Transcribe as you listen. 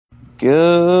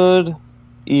Good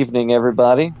evening,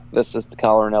 everybody. This is the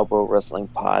Collar and Elbow Wrestling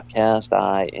Podcast.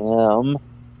 I am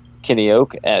Kenny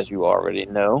Oak, as you already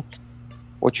know.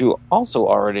 What you also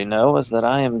already know is that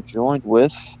I am joined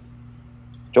as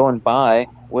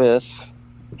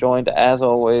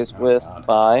always God.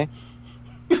 by.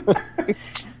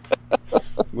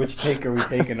 Which take are we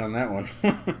taking on that one?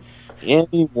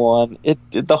 Anyone.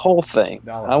 The whole thing.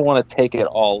 All of I it. want to take it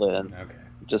all in. Okay.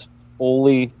 Just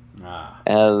fully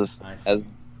as I see.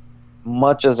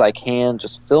 much as I can.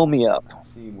 Just fill me up I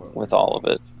see what with we're all of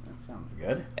doing. it. That sounds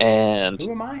good. And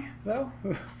Who am I, though?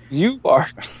 you are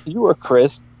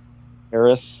Chris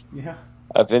Harris, Yeah.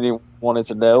 if anyone wanted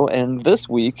to know. And this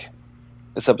week,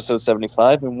 it's episode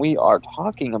 75, and we are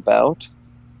talking about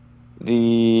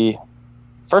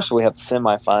first we have the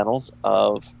semifinals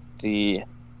of the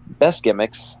best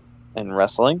gimmicks in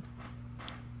wrestling.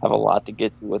 Have a lot to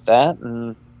get to with that.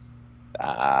 And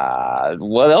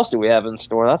what else do we have in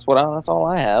store? That's all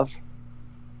I have.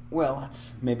 Well,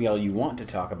 that's maybe all you want to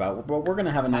talk about. But we're going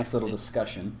to have a nice little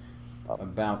discussion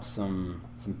about some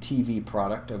TV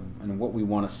product and what we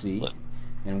want to see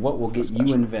and what will get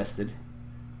you invested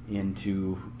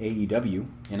into AEW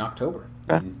in October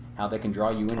and how they can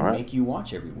draw you in and make you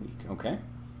watch every week. Okay?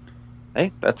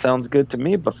 Hey, that sounds good to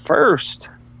me. But first,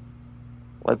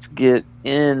 let's get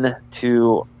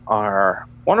into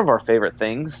one of our favorite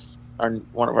things,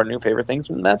 one of our new favorite things,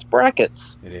 and that's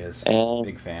brackets. It is. And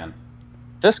big fan.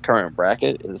 This current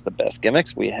bracket is the best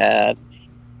gimmicks we had.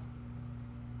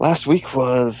 Last week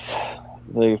was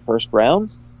the first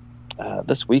round.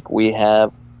 This week we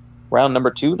have round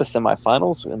number 2, the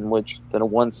semifinals, in which the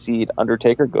 1 seed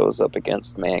Undertaker goes up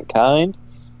against Mankind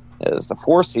as the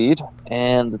 4 seed,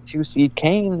 and the 2 seed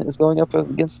Kane is going up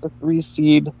against the 3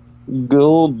 seed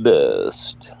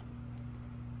Goldust.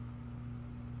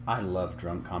 I love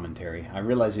drunk commentary. I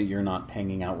realize that you're not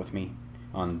hanging out with me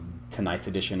on tonight's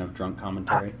edition of Drunk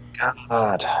Commentary.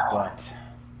 God.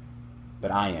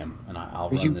 But I am, and I'll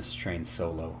run this train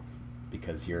solo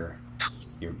because you're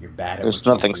bad at There's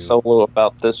what nothing you do. solo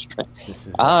about this train.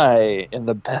 I am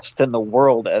the best in the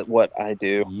world at what I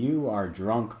do. You are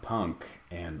drunk punk,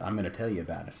 and I'm going to tell you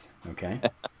about it, okay?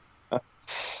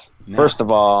 First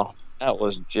of all, that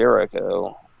was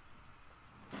Jericho.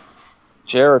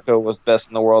 Jericho was best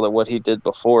in the world at what he did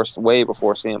way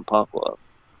before CM Punk was.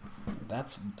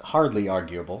 That's hardly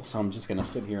arguable, so I'm just going to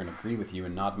sit here and agree with you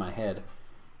and nod my head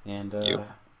and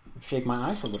shake my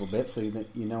eyes a little bit so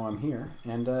that you know I'm here.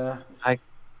 And I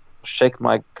shake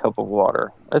my cup of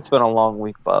water. It's been a long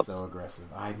week, Bubs. So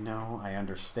aggressive. I know, I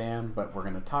understand, but we're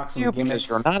going to talk some gimmicks. Because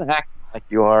you're not acting like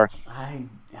you are. I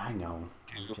know.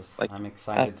 I'm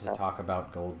excited to talk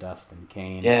about Goldust and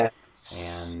Kane.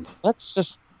 Yes. And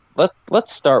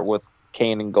let's start with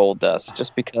Kane and Goldust,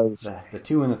 just because the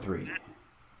 2 and the 3.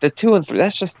 The 2 and 3.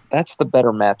 That's the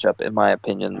better matchup, in my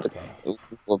opinion. Okay. It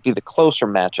will be the closer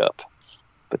matchup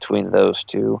between those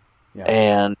two. Yeah.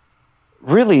 And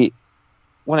really,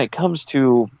 when it comes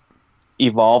to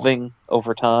evolving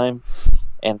over time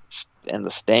and the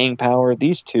staying power,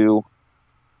 these two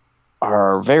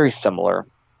are very similar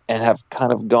and have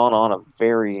kind of gone on a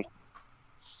very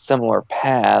similar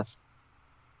path.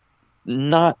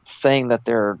 Not saying that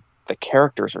the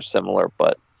characters are similar,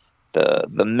 but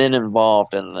the men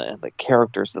involved and the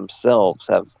characters themselves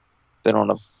have been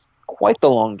on quite the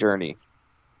long journey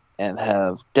and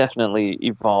have definitely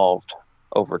evolved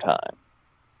over time.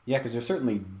 Yeah, because they're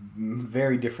certainly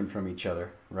very different from each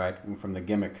other, right? From the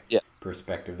gimmick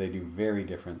perspective, they do very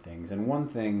different things. And one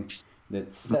thing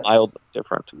that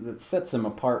sets them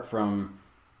apart from,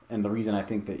 and the reason I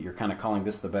think that you're kind of calling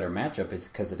this the better matchup is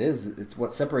because it's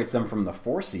what separates them from the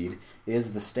 4 seed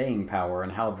is the staying power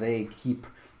and how they keep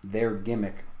their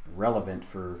gimmick relevant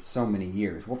for so many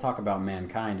years. We'll talk about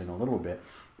Mankind in a little bit,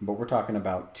 but we're talking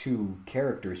about 2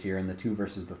 characters here in the 2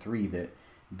 versus the 3 that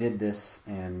did this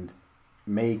and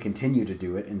may continue to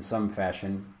do it in some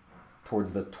fashion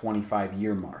towards the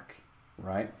 25-year mark,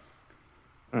 right?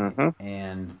 Mm-hmm.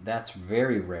 And that's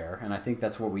very rare, and I think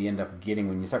that's what we end up getting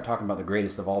when you start talking about the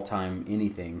greatest of all time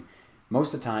anything.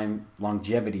 Most of the time,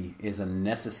 longevity is a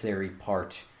necessary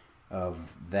part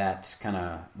of that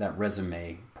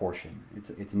resume portion.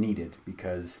 It's needed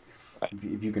because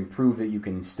if you can prove that you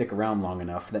can stick around long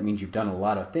enough, that means you've done a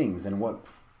lot of things. And what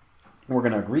we're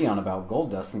going to agree on about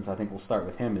Goldust, since I think we'll start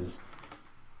with him, is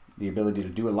the ability to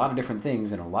do a lot of different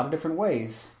things in a lot of different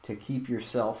ways to keep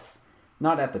yourself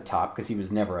not at the top, because he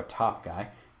was never a top guy,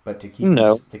 but to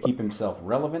keep himself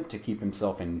relevant, to keep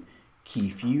himself in key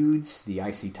feuds. The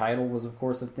IC title was, of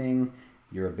course, a thing.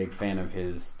 You're a big fan of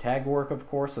his tag work, of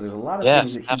course. So there's a lot of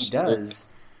things that he does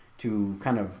to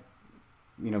kind of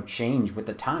change with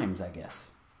the times, I guess.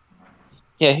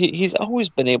 Yeah, he's always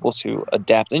been able to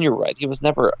adapt. And you're right, he was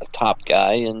never a top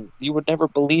guy, and you would never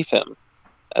believe him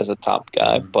as a top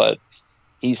guy, Mm-hmm. but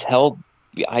he's held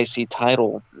the IC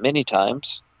title many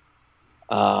times.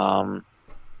 Um,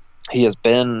 he has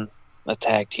been a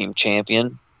tag team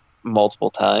champion multiple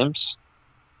times.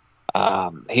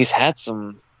 He's had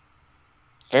some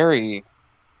very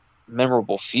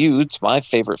memorable feuds. My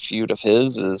favorite feud of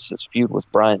his is his feud with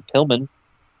Brian Pillman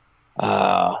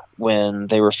when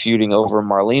they were feuding over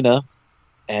Marlena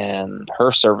and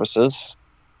her services.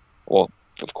 Well,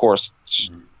 of course,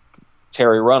 Mm-hmm.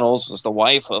 Terry Runnels was the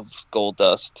wife of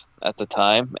Goldust at the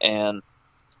time, and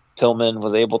Pillman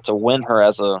was able to win her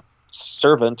as a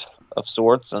servant of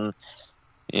sorts, and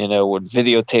would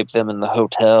videotape them in the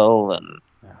hotel, and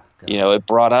Oh, God. it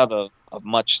brought out a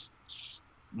much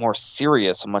more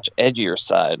serious, a much edgier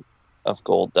side of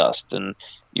Goldust, and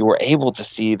you were able to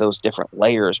see those different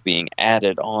layers being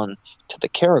added on to the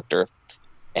character,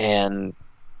 and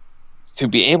to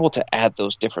be able to add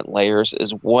those different layers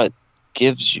is what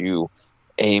gives you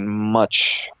a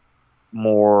much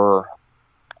more,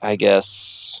 I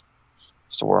guess,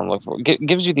 what's the word I'm looking for?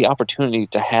 Gives you the opportunity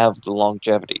to have the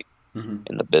longevity Mm-hmm.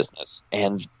 in the business.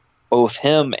 And both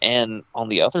him and on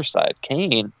the other side,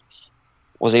 Kane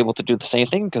was able to do the same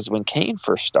thing, because when Kane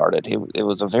first started, it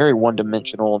was a very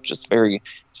one-dimensional, just very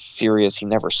serious. He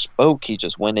never spoke. He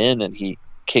just went in and he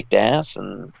kicked ass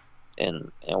and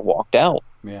walked out.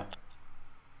 Yeah.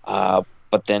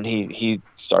 But then he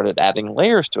started adding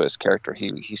layers to his character.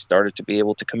 He started to be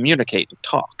able to communicate and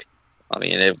talk. I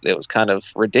mean, it was kind of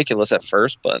ridiculous at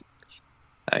first, but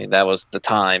I mean, that was the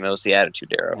time. It was the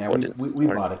Attitude Era. Yeah, we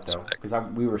bought it though because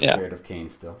we were Yeah, scared of Kane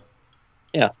still.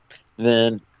 yeah.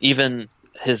 Then even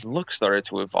his look started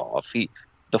to evolve.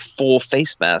 The full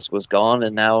face mask was gone,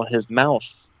 and now his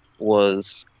mouth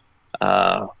was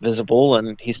visible,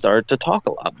 and he started to talk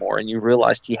a lot more. And you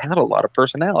realized he had a lot of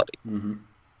personality. Mm-hmm.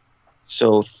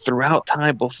 So throughout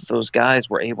time, both of those guys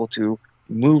were able to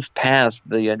move past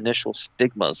the initial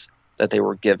stigmas that they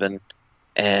were given,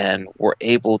 and were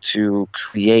able to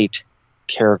create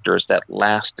characters that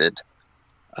lasted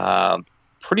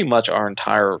pretty much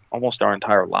almost our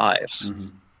entire lives.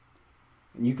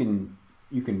 Mm-hmm.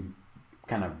 You can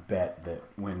kind of bet that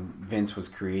when Vince was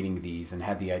creating these and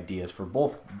had the ideas for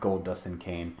both Goldust and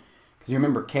Kane, because you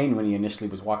remember Kane when he initially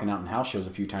was walking out in house shows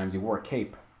a few times, he wore a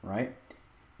cape, right?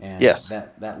 And Yes,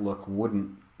 that look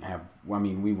wouldn't have. Well, I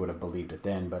mean, we would have believed it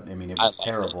then, but I mean, it I was liked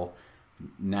it. terrible.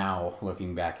 Now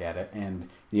looking back at it, and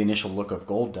the initial look of I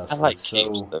Goldust was like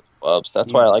capes so. though, Bubs.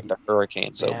 That's why Yeah, I like the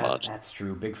Hurricane so yeah, much. that's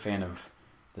true. Big fan of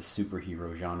the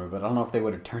superhero genre, but I don't know if they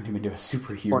would have turned him into a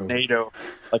superhero. Tornado,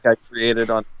 like I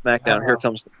created on SmackDown. Here Oh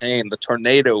comes the pain. The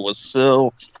tornado was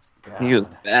so he was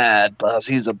God. bad, Bubs.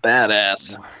 He's a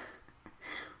badass.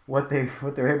 What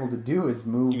they're able to do is He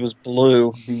move was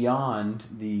blue. beyond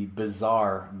the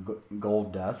bizarre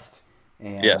gold dust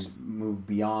and Yes, move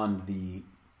beyond the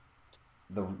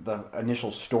initial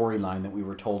storyline that we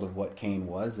were told of what Kane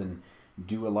was, and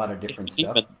do a lot of different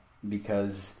stuff even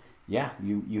because yeah,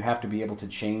 you have to be able to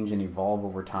change and evolve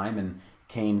over time. And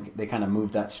Kane, they kind of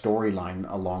moved that storyline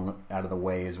along out of the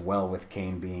way as well, with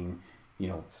Kane being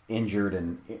injured,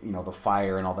 and the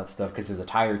fire and all that stuff, because his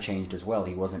attire changed as well.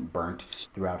 He wasn't burnt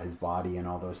throughout his body and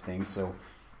all those things. So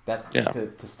that yeah.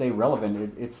 to stay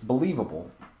relevant, it's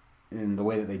believable. And the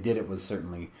way that they did it was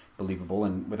certainly believable.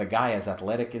 And with a guy as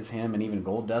athletic as him, and even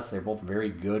Goldust, they're both very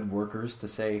good workers, to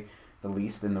say the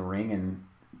least, in the ring. And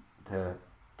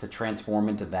to transform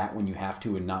into that when you have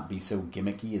to and not be so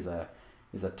gimmicky is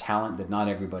a talent that not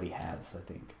everybody has, I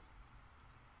think.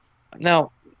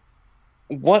 Now,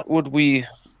 what would we?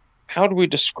 How do we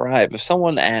describe if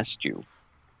someone asked you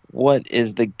what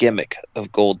is the gimmick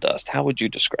of Goldust? How would you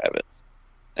describe it?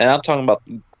 And I'm talking about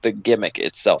the gimmick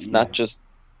itself, not Yeah. just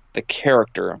the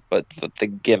character, but the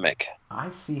gimmick. I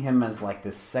see him as like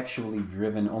this sexually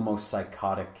driven, almost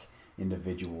psychotic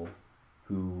individual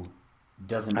who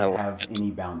doesn't I like have it.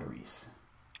 any boundaries.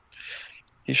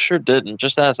 He sure didn't.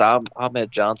 Just ask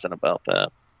Ahmed Johnson about that.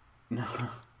 No,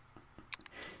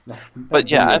 that But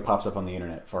video yeah, pops up on the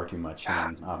internet far too much,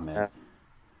 and Ahmed.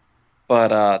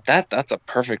 but that's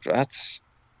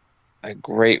a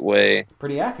great way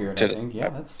Pretty accurate, I to think. Yeah,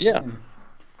 describe. that's. Yeah,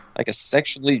 like a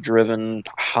sexually driven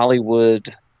Hollywood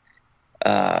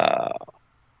uh,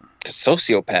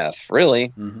 sociopath. Really,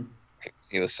 Mm-hmm.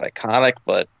 he was psychotic,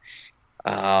 but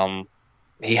um,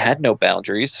 he had no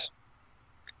boundaries.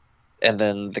 And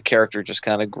then the character just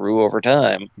kind of grew over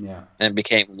time Yeah. and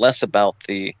became less about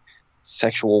the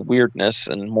sexual weirdness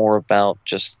and more about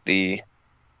just the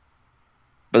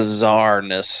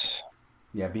bizarreness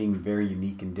Yeah, being very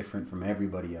unique and different from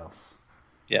everybody else.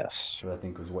 Yes. Which I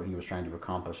think was what he was trying to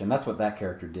accomplish, and that's what that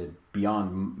character did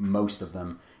beyond most of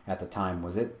them at the time.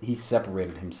 Was it he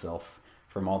separated himself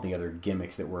from all the other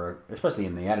gimmicks that were, especially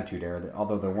in the Attitude Era. That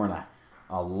although there weren't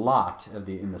a lot of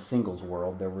the in the singles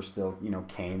world, there were still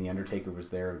Kane, the Undertaker was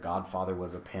there, Godfather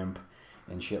was a pimp,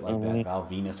 and shit like that. Val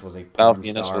Venus was a Val porn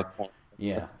Venus star. was one.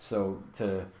 Yeah, so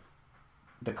to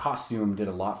the costume did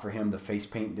a lot for him. The face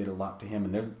paint did a lot to him,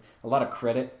 and there's a lot of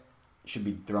credit should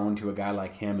be thrown to a guy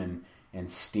like him and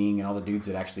Sting and all the dudes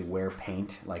that actually wear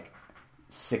paint like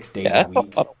 6 days Yeah, a that's a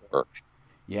week. lot of work.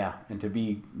 Yeah, and to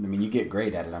be, I mean, you get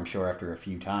great at it, I'm sure, after a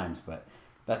few times, but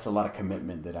that's a lot of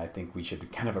commitment that I think we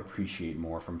should kind of appreciate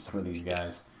more from some of these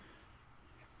guys.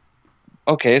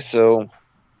 Okay, so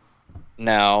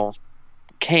now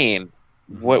Kane,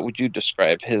 Mm-hmm. what would you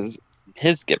describe his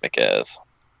gimmick as?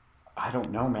 I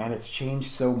don't know, man. It's changed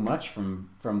so much from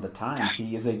the times.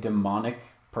 He is a demonic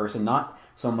person, not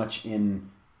so much in,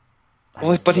 I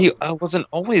Well, guess, but he wasn't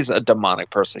always a demonic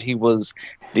person. He was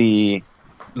the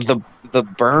the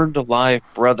burned alive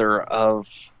brother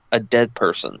of a dead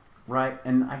person. right.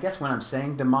 And I guess when I'm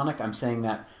saying demonic, I'm saying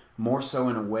that more so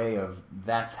in a way of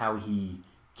that's how he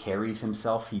carries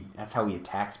himself. That's how he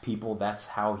attacks people. That's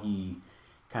how he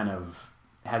kind of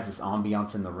has this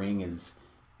ambiance in the ring is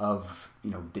of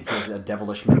he has a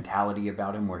devilish mentality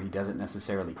about him where he doesn't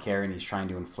necessarily care and he's trying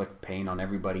to inflict pain on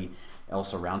everybody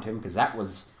else around him because that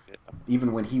was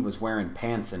even when he was wearing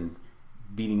pants and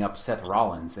beating up Seth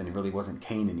Rollins and it really wasn't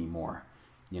Kane anymore.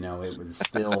 It was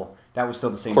still that was still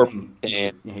the same Corporate thing.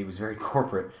 Kane. He was very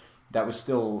corporate. That was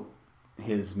still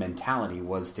his mentality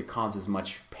was to cause as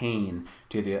much pain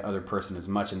to the other person as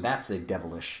much, and that's a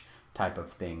devilish type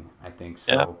of thing. I think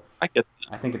Yeah, so. I get.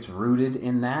 I think it's rooted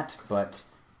in that, but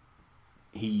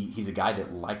he's a guy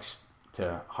that likes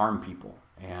to harm people,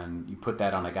 and you put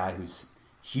that on a guy who's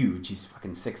huge. He's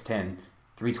fucking 6'10",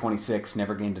 326,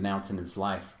 never gained an ounce in his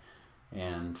life,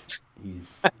 and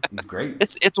he's great.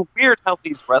 It's weird how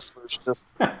these wrestlers just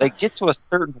they get to a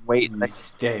certain weight and they You just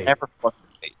stay. never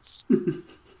fluctuate.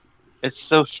 It's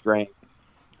so strange.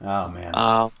 Oh man.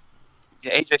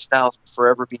 Yeah, AJ Styles will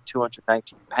forever be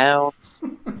 219 pounds.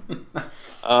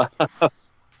 Uh,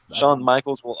 Shawn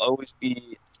Michaels will always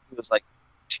be. He was like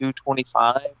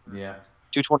 225, Yeah.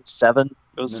 227.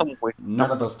 It was some weird. None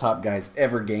of those top guys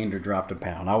ever gained or dropped a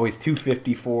pound. Always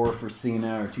 254 for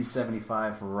Cena or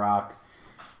 275 for Rock.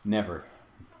 Never.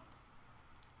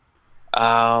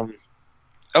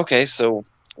 Okay, so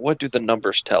what do the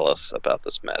numbers tell us about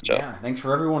this matchup? Yeah, thanks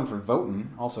for everyone for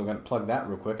voting. Also, got to plug that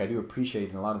real quick. I do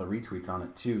appreciate a lot of the retweets on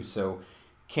it too. So,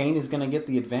 Kane is going to get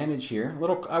the advantage here.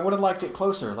 I would have liked it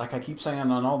closer, like I keep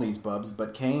saying on all these bubs,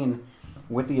 but Kane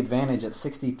with the advantage at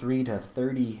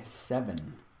 63-37.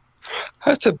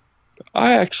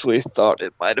 I actually thought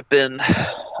it might have been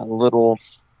a little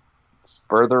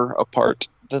further apart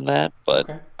than that, but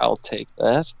Okay. I'll take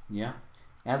that. Yeah.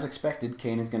 As expected,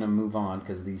 Kane is going to move on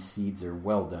because these seeds are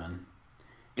well done.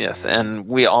 Yes, and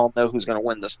we all know who's going to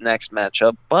win this next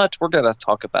matchup, but we're going to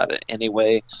talk about it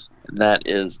anyway, and that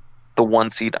is the 1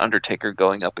 seed Undertaker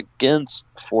going up against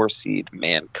 4 seed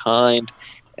Mankind.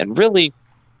 And really,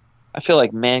 I feel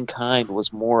like Mankind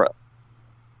was more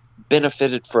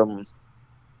benefited from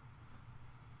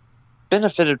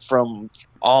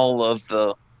all of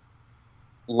the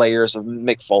layers of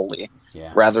Mick Foley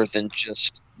Yeah. rather than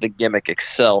just the gimmick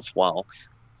itself, while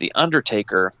the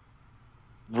Undertaker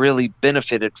really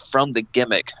benefited from the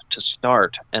gimmick to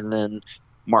start, and then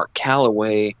Mark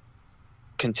Calloway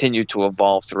continued to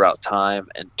evolve throughout time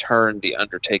and turn the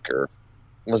Undertaker,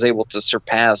 was able to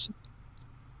surpass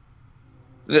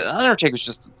the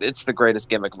Undertaker's it's the greatest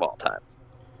gimmick of all time.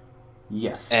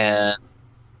 Yes. And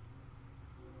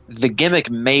the gimmick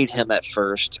made him at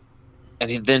first, and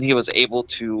then he was able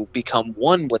to become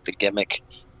one with the gimmick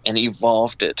and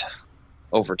evolved it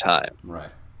over time. Right.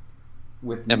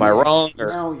 Am I wrong? Or?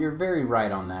 No, you're very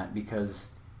right on that because,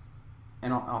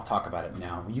 and I'll talk about it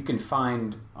now. You can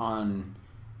find on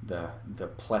the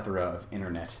plethora of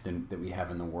internet that we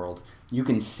have in the world, you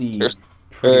can see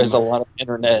There's a lot of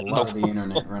internet. a lot of the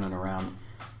internet running around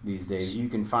these days. You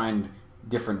can find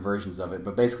different versions of it,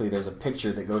 but basically there's a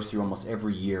picture that goes through almost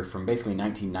every year from basically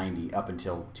 1990 up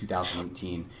until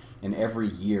 2018, and every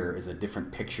year is a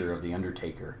different picture of the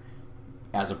Undertaker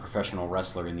as a professional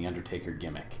wrestler in the Undertaker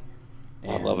gimmick.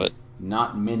 And I love it.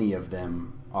 Not many of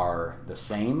them are the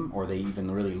same, or they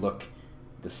even really look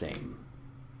the same,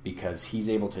 because he's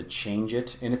able to change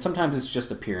it. And sometimes it's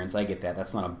just appearance. I get that.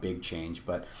 That's not a big change.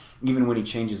 But even when he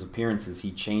changes appearances,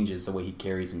 he changes the way he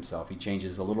carries himself. He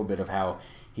changes a little bit of how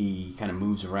he kind of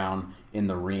moves around in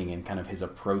the ring and kind of his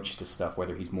approach to stuff,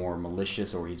 whether he's more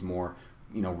malicious or he's more,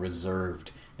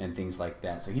 reserved and things like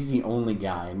that. So he's the only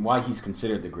guy, and why he's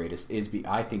considered the greatest is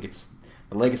I think it's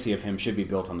the legacy of him should be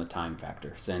built on the time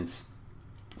factor since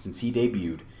he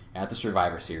debuted at the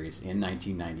Survivor Series in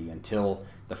 1990 until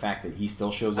the fact that he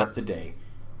still shows up today,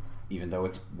 even though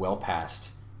it's well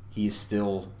past. We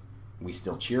still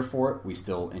cheer for it. We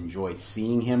still enjoy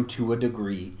seeing him to a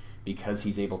degree because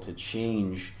he's able to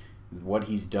change what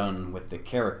he's done with the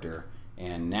character,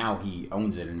 and now he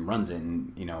owns it and runs it.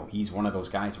 And he's one of those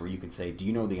guys where you could say, "Do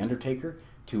you know The Undertaker?"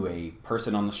 to a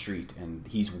person on the street, and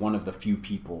he's one of the few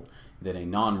people that a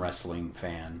non-wrestling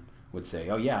fan would say,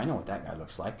 "Oh yeah, I know what that guy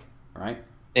looks like." Right?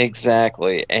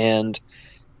 Exactly. And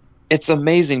it's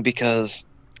amazing because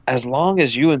as long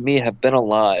as you and me have been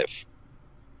alive,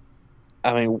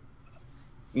 I mean,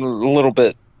 a little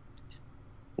bit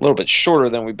shorter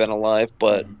than we've been alive,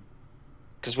 but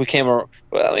because we came around,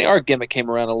 our gimmick came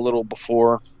around a little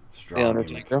before The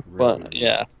Undertaker, but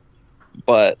yeah,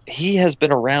 but he has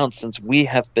been around since we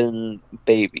have been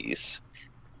babies,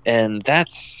 and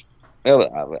that's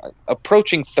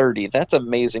approaching 30. That's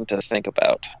amazing to think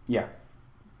about. Yeah.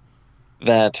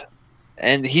 That,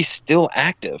 and he's still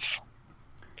active.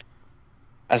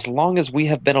 As long as we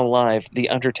have been alive, The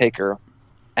Undertaker,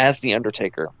 as The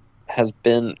Undertaker, has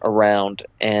been around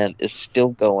and is still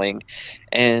going.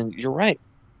 And you're right.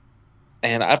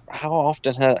 And how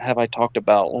often have I talked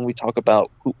about when we talk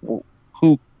about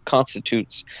who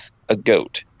constitutes a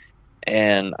GOAT?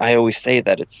 And I always say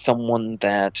that it's someone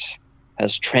that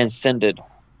has transcended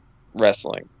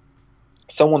wrestling.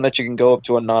 Someone that you can go up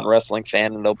to a non-wrestling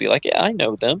fan and they'll be like, "Yeah, I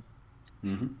know them."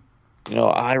 Mm-hmm.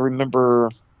 I remember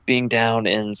being down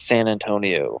in San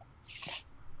Antonio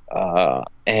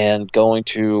and going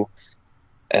to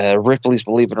Ripley's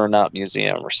Believe It or Not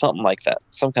museum or something like that,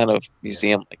 some kind of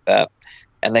museum like that.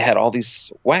 And they had all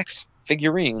these wax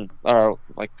figurine,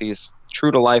 like these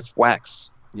true-to-life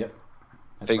wax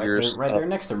figures. Right there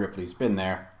next to Ripley's. Been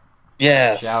there.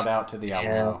 Yes. Shout out to the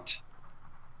Alamo.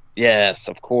 Yes,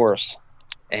 of course.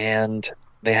 And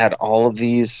they had all of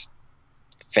these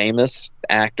famous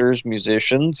actors,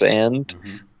 musicians, and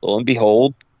lo and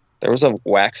behold, there was a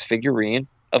wax figurine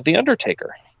of The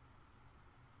Undertaker.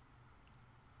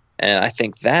 And I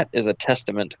think that is a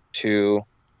testament to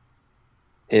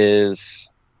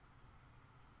his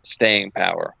staying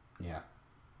power. Yeah.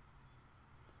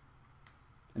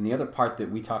 And the other part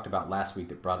that we talked about last week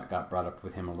that got brought up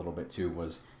with him a little bit too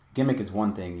was gimmick is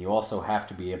one thing. You also have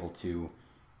to be able to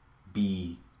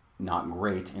be not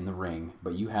great in the ring,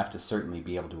 but you have to certainly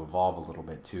be able to evolve a little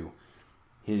bit too.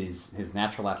 His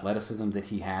natural athleticism that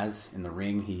he has in the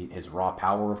ring, his raw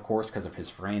power, of course, because of his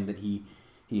frame that he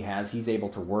has. He's able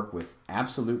to work with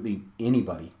absolutely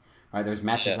anybody. Right? There's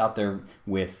matches out there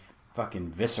with fucking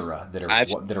Viscera that are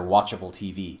watchable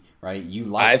TV. Right? You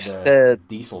like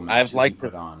Diesel match that he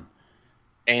put on.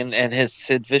 And his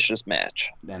Sid Vicious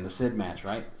match. And the Sid match,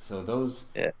 right? So those,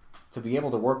 to be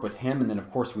able to work with him, and then of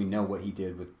course we know what he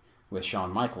did with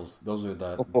Shawn Michaels. Those are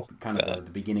the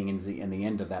the beginning and the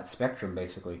end of that spectrum,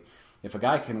 basically. If a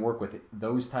guy can work with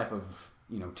those type of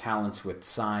talents with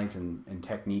size and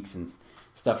techniques and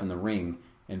stuff in the ring,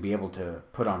 and be able to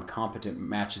put on competent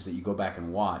matches that you go back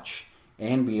and watch,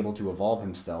 and be able to evolve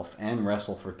himself and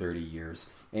wrestle for 30 years.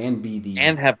 And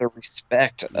have the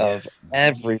respect of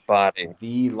everybody.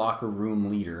 The locker room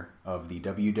leader of the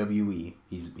WWE.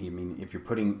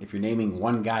 If you're naming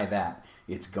one guy that,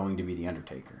 it's going to be The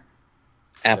Undertaker.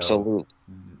 Absolutely.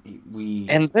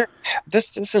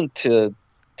 This isn't to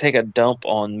take a dump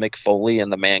on Mick Foley and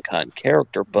the Mankind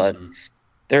character, but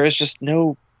there's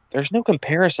no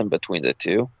comparison between the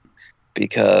two,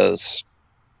 because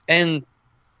Mick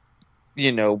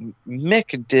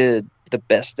did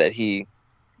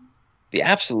the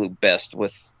absolute best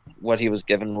with what he was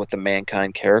given with the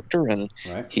Mankind character, and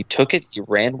he took it, he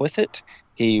ran with it,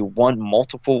 he won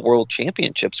multiple world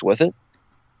championships with it.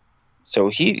 So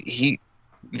the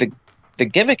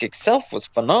gimmick itself was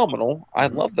phenomenal. I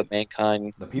love the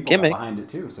Mankind the people gimmick behind it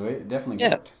too, so it definitely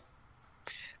works.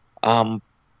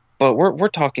 But we're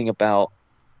talking about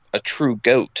a true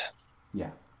GOAT. Yeah.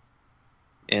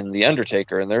 In The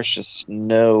Undertaker, and there's just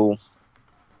no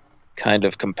kind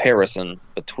of comparison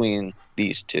between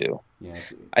these two. Yeah,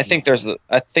 I think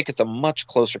it's a much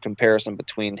closer comparison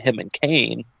between him and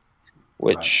Kane,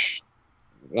 which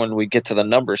when we get to the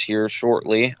numbers here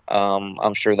shortly,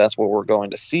 I'm sure that's what we're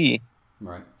going to see.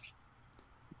 Right.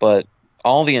 But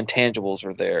all the intangibles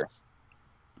are there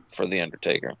for The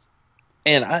Undertaker.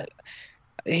 And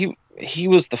he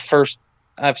was the first,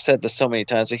 I've said this so many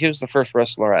times, he was the first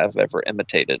wrestler I've ever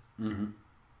imitated.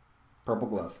 Purple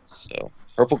Glove. So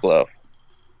Purple Glove.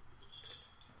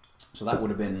 So that would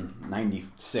have been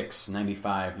 96,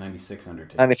 95, 96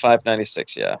 Undertaker. 95,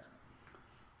 96, yeah.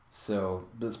 So,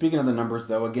 but speaking of the numbers,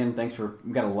 though, again,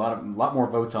 we got a lot more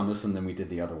votes on this one than we did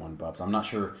the other one, Bubs. I'm not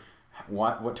sure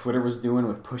what Twitter was doing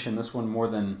with pushing this one more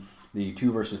than the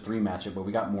 2 versus 3 matchup, but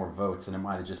we got more votes, and it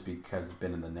might have just because it's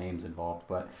been in the names involved.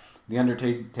 But the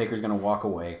Undertaker's going to walk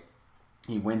away.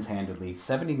 He wins handedly,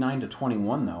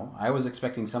 79-21. Though I was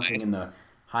expecting something in the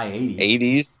high 80s.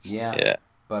 80s, yeah.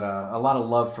 But a lot of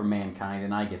love for Mankind,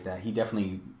 and I get that. He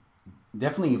definitely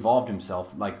evolved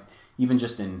himself, like even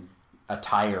just in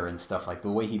attire and stuff. Like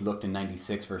the way he looked in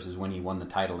 '96 versus when he won the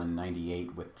title in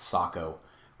 '98 with Socko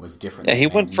was different. Yeah, he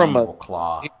went from a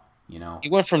claw, He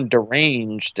went from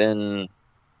deranged and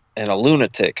a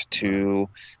lunatic to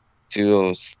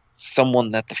someone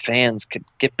that the fans could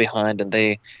get behind,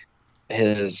 and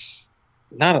his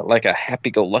not like a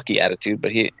happy-go-lucky attitude,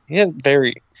 but he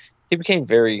became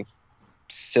very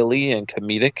silly and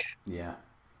comedic. Yeah.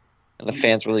 And the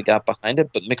fans really got behind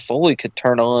it. But Mick Foley could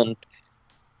turn on,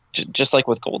 just like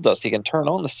with Goldust, he can turn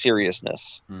on the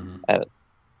seriousness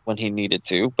when he needed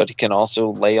to, but he can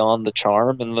also lay on the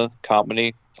charm and the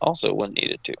comedy also when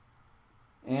needed to.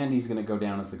 And he's going to go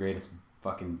down as the greatest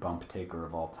fucking bump taker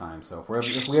of all time. So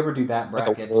if we ever do that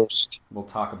bracket, we'll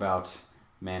talk about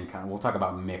Mankind. We'll talk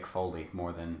about Mick Foley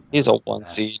more than... He's a 1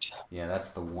 seed. Yeah,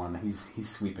 that's the one. He's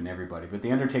sweeping everybody. But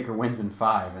The Undertaker wins in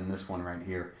 5 in this one right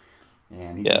here.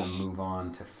 And he's going to move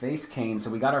on to face Kane. So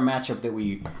we got our matchup that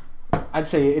I'd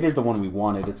say it is the one we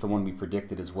wanted. It's the one we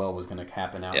predicted as well was going to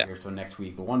happen out here. So next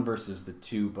week, the 1 versus the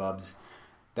 2, Bubs.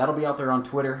 That'll be out there on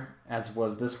Twitter, as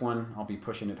was this one. I'll be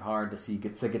pushing it hard to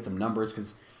get some numbers,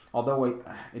 because although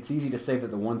it's easy to say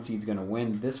that the 1 seed's going to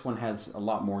win, this one has a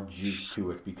lot more juice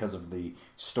to it because of the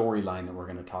storyline that we're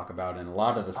going to talk about and a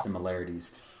lot of the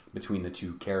similarities between the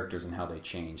 2 characters and how they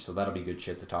change. So that'll be good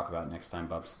shit to talk about next time,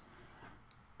 Bubs.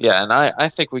 Yeah, and I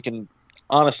think we can,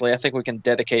 honestly,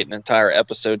 dedicate an entire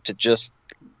episode to just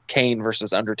Kane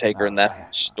versus Undertaker and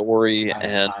that story. I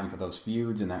have time for those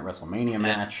feuds and that WrestleMania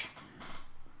match.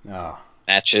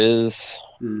 Matches.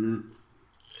 Mm-hmm.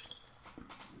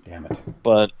 Damn it.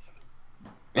 But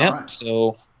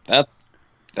so that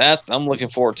I'm looking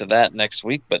forward to that next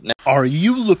week. But now, are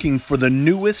you looking for the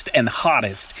newest and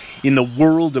hottest in the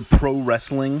world of pro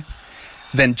wrestling?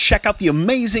 Then check out the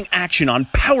amazing action on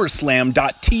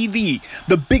Powerslam.tv,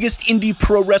 the biggest indie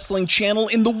pro wrestling channel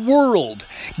in the world.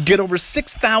 Get over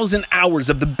 6,000 hours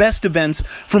of the best events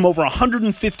from over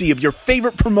 150 of your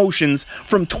favorite promotions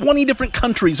from 20 different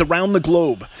countries around the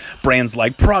globe. Brands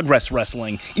like Progress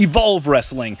Wrestling, Evolve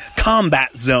Wrestling,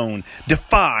 Combat Zone,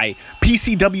 Defy,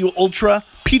 PCW Ultra,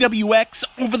 PWX,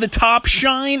 Over the Top,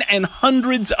 Shine, and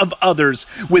hundreds of others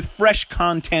with fresh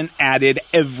content added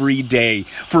every day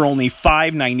for only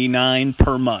 $5.99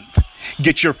 per month.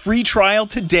 Get your free trial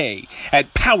today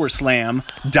at Powerslam.tv.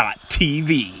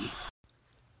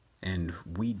 And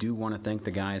we do want to thank the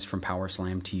guys from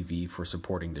Powerslam TV for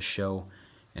supporting the show.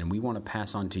 And we want to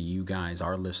pass on to you guys,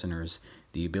 our listeners,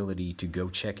 the ability to go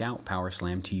check out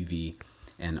Powerslam TV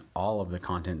and all of the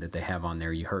content that they have on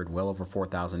there. You heard well over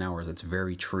 4,000 hours. It's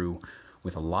very true,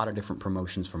 with a lot of different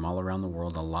promotions from all around the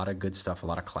world, a lot of good stuff, a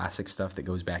lot of classic stuff that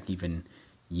goes back even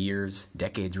years,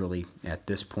 decades really, at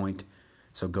this point.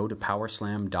 So go to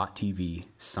Powerslam.tv,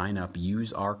 sign up,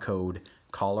 use our code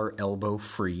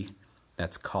CollarElbowFree.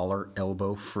 That's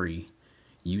CollarElbowFree.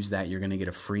 Use that. You're going to get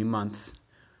a free month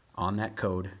on that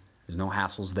code. There's no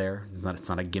hassles there. It's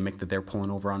not a gimmick that they're pulling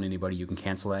over on anybody. You can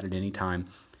cancel that at any time.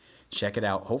 Check it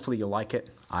out. Hopefully you'll like it.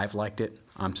 I've liked it.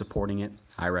 I'm supporting it.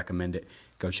 I recommend it.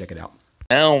 Go check it out.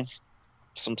 Now,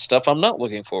 some stuff I'm not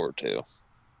looking forward to.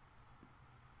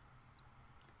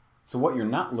 So what you're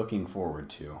not looking forward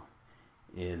to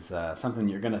is something that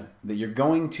you're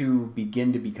going to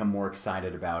begin to become more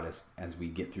excited about as we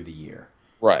get through the year.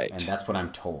 Right. And that's what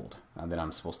I'm told that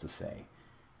I'm supposed to say.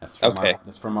 That's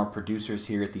from our producers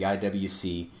here at the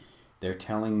IWC. They're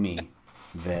telling me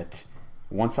that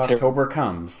once October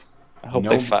comes, I hope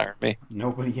they fire me.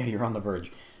 Nobody, you're on the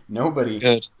verge. Nobody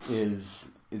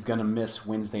is going to miss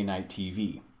Wednesday Night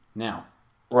TV. Now,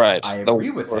 right. I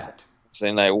agree with that.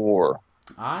 Wednesday Night War.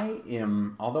 I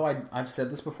am, although I've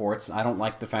said this before, I don't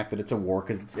like the fact that it's a war,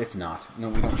 because it's not. No,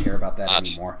 we don't care about that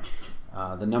anymore.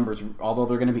 The numbers, although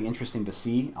they're going to be interesting to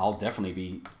see, I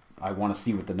want to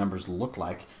see what the numbers look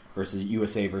like versus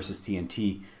USA versus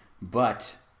TNT,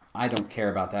 but I don't care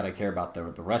about that. I care about the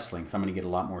wrestling, because I'm going to get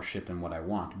a lot more shit than what I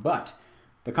want. But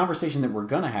the conversation that we're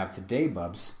going to have today,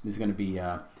 Bubs, is going to be,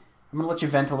 I'm going to let you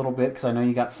vent a little bit, because I know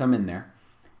you got some in there.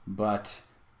 But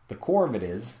the core of it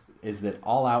is that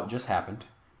All Out just happened.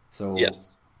 So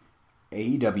yes.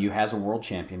 AEW has a world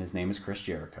champion. His name is Chris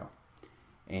Jericho,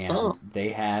 and Oh,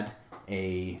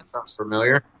 a that sounds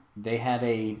familiar. they had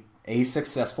a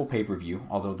successful pay per view.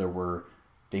 Although there were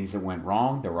things that went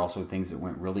wrong, there were also things that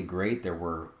went really great. There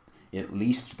were at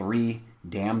least 3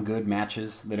 damn good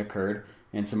matches that occurred,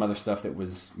 and some other stuff that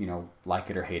was, like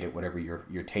it or hate it, whatever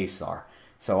your tastes are.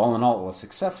 So all in all, it was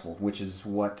successful, which is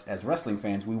what, as wrestling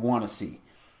fans, we want to see.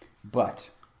 But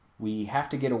we have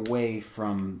to get away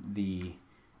from the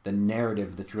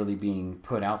narrative that's really being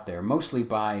put out there, mostly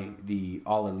by the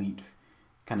all elite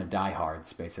kind of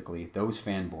diehards, basically those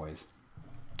fanboys,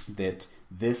 that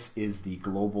this is the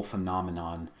global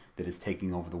phenomenon that is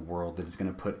taking over the world, that is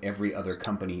going to put every other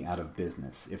company out of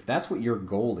business. If that's what your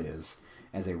goal is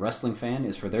as a wrestling fan,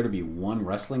 is for there to be one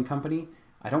wrestling company,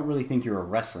 I don't really think you're a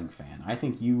wrestling fan. I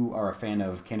think you are a fan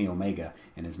of Kenny Omega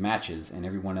and his matches and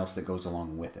everyone else that goes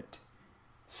along with it.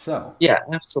 So, Yeah,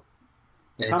 absolutely.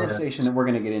 the conversation that we're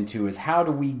going to get into is how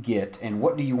do we get and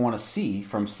what do you want to see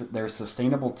from their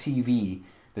sustainable TV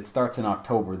that starts in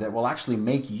October that will actually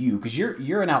make you, because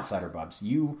you're an outsider, Bubs.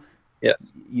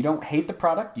 Yes. You don't hate the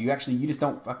product. You just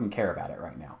don't fucking care about it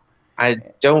right now. I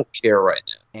don't care right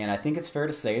now. And I think it's fair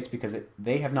to say it's because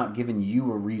they have not given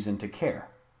you a reason to care.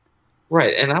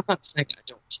 Right, and I'm not saying I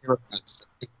don't care about it because I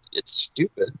think it's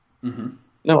stupid. Mm-hmm.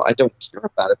 No, I don't care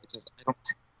about it because I don't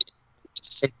have anything to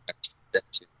say back to them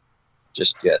to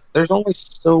just yet. There's only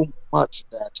so much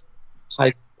that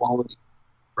high quality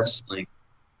wrestling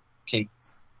can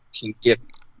give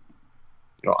me.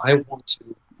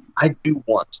 I do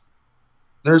want.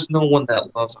 There's no one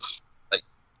that loves like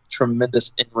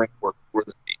tremendous in-ring work more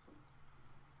than me.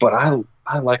 But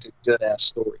I like a good ass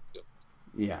story.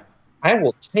 Yeah. I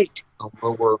will take a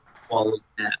lower quality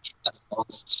match as long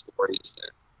as the story is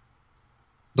there.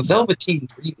 The Velveteen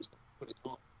Dream is putting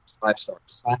on 5-star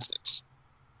classics.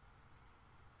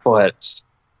 But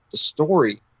the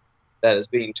story that is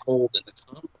being told in the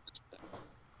comments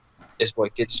is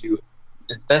what gets you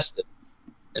invested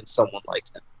in someone like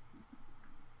him.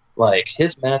 Like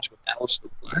his match with Aleister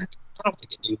Black, I don't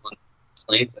think anyone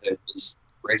claimed that it was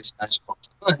the greatest match of all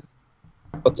time.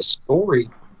 But the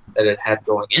story that it had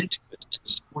going into it, and the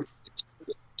story that it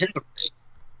told in the ring,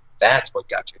 that's what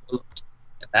got you hooked.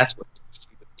 And that's what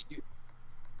feuded to you.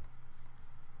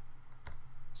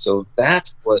 So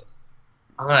that's what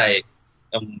I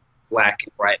am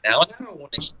lacking right now. And I don't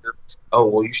want to hear, oh,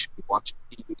 well, you should be watching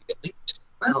the Elite.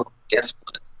 Well, guess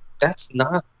what? That's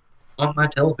not on my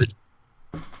television.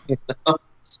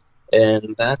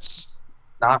 And that's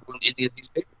not on any of these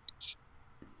pay-per-views.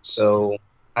 So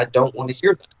I don't want to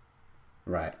hear that.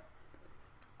 Right.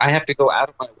 I have to go out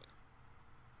of my way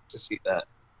to see that.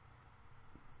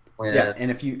 Yeah,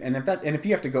 and if you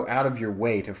have to go out of your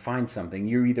way to find something,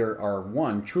 you either are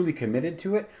one truly committed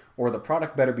to it, or the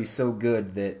product better be so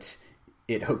good that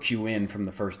it hooks you in from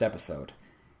the first episode.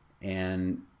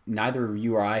 And neither of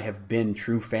you or I have been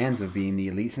true fans of Being the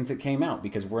Elite since it came out,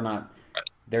 because we're not.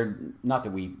 They're not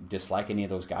that we dislike any of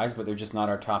those guys, but they're just not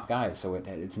our top guys. So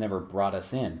it's never brought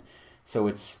us in. So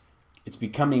it's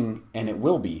becoming, and it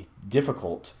will be,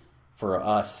 difficult for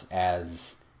us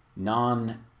as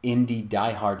non-indie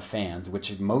diehard fans,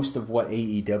 which most of what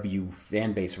AEW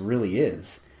fan base really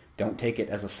is. Don't take it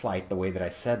as a slight the way that I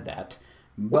said that.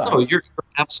 But no, you're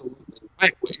absolutely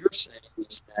right. What you're saying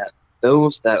is that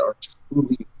those that are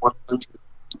truly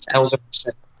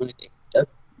 100,000% behind AEW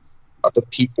are the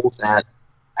people that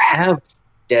have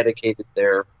dedicated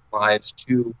their lives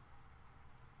to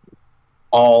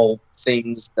all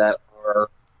things that are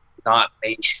not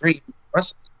mainstream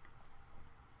wrestling.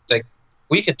 Like,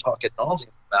 we can talk ad nauseum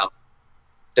about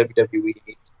WWE,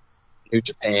 New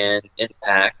Japan,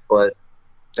 Impact, but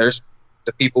there's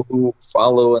the people who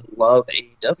follow and love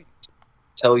AEW can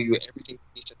tell you everything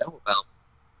you need to know about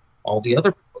all the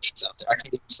other promotions out there. I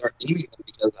can't even start naming them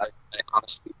because I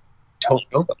honestly don't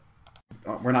know them.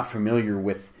 We're not familiar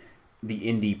with the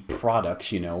indie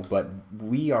products, but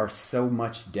we are so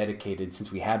much dedicated,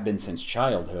 since we have been since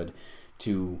childhood,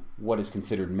 to what is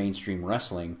considered mainstream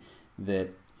wrestling, that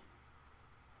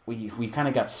we kind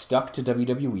of got stuck to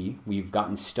WWE. We've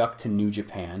gotten stuck to New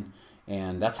Japan,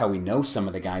 and that's how we know some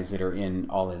of the guys that are in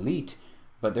All Elite.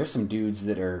 But there's some dudes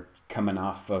that are coming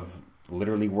off of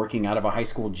literally working out of a high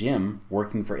school gym,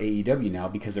 working for AEW now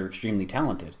because they're extremely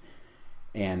talented.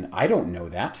 And I don't know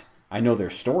that. I know their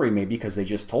story maybe because they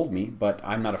just told me, but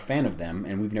I'm not a fan of them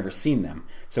and we've never seen them.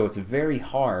 So it's very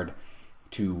hard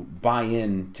to buy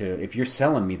in to, if you're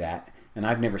selling me that and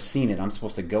I've never seen it, I'm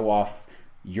supposed to go off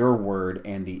your word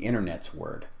and the internet's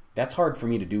word. That's hard for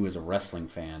me to do as a wrestling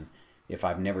fan if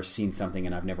I've never seen something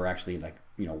and I've never actually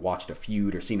watched a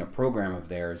feud or seen a program of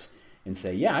theirs and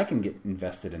say, yeah, I can get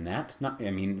invested in that.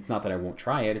 It's not that I won't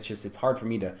try it. It's just it's hard for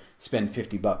me to spend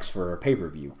 $50 for a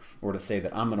pay-per-view, or to say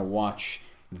that I'm going to watch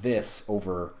this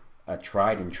over a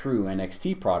tried and true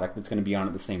NXT product that's going to be on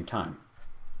at the same time.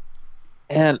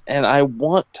 And I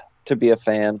want to be a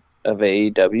fan of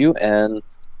AEW, and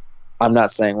I'm not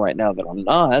saying right now that I'm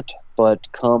not,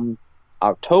 but come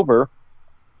October,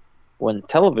 when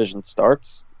television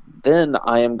starts, then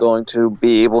I am going to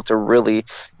be able to really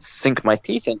sink my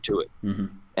teeth into it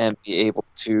and be able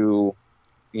to,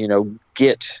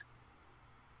 get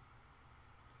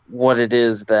what it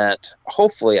is that,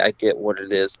 hopefully I get what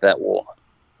it is that will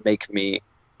make me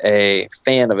a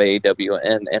fan of AEW.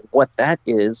 And what that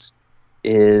is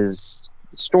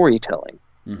storytelling.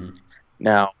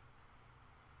 Now,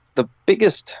 the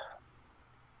biggest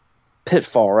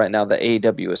pitfall right now that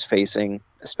AEW is facing,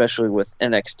 especially with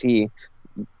NXT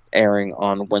airing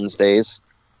on Wednesdays,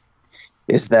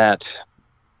 is that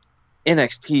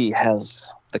NXT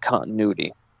has the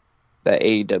continuity that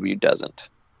AEW doesn't.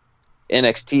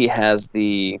 NXT has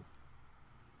the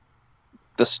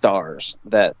stars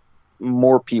that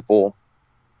more people,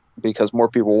 because more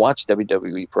people watch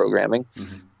WWE programming,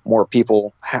 more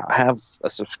people have a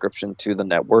subscription to the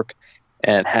network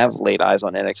and have laid eyes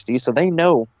on NXT, so they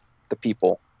know the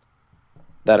people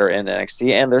that are in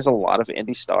NXT, and there's a lot of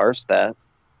indie stars that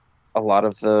a lot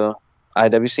of the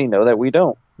IWC know that we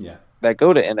don't. Yeah. That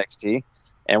go to NXT,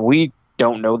 and we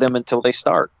don't know them until they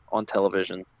start on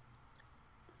television.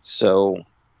 So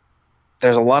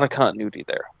there's a lot of continuity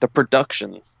there. The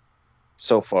production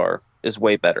so far is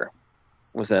way better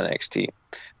with NXT.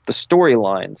 The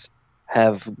storylines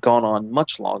have gone on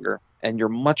much longer, and you're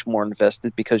much more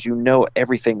invested because you know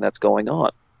everything that's going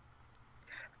on.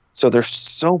 So there's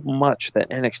so much that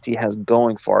NXT has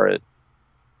going for it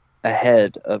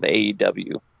ahead of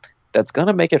AEW that's going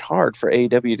to make it hard for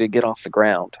AEW to get off the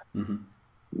ground.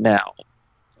 Now,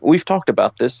 we've talked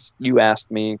about this. You asked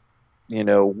me,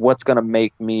 what's going to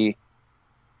make me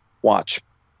watch?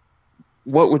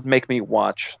 What would make me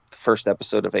watch the first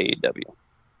episode of AEW?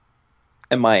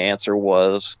 And my answer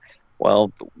was,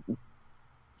 well,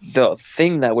 the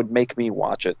thing that would make me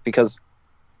watch it, because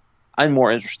I'm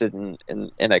more interested in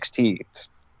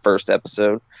NXT's first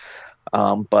episode,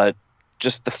 but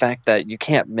just the fact that you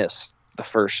can't miss the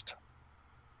first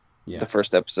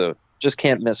episode. Just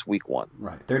can't miss week 1.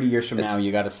 Right. 30 years from now,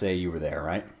 you got to say you were there,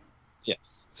 right?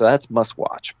 Yes. So that's must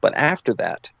watch. But after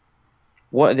that,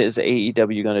 what is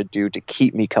AEW going to do to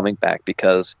keep me coming back?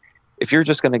 Because if you're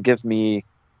just going to give me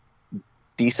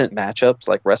decent matchups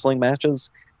like wrestling matches,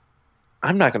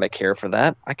 I'm not going to care for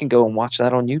that. I can go and watch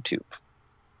that on YouTube.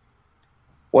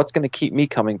 What's going to keep me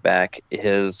coming back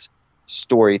is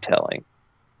storytelling.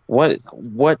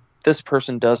 What this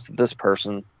person does to this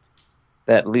person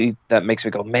that makes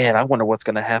me go, man, I wonder what's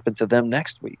going to happen to them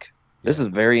next week. This is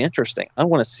very interesting. I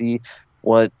want to see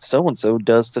what so-and-so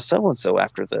does to so-and-so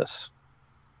after this.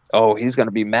 Oh, he's going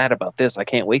to be mad about this. I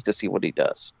can't wait to see what he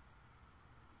does.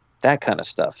 That kind of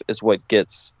stuff is what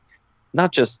gets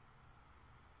not just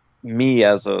me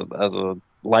as a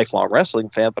lifelong wrestling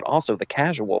fan, but also the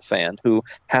casual fan who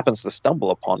happens to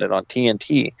stumble upon it on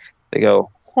TNT. They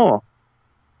go,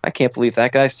 I can't believe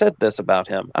that guy said this about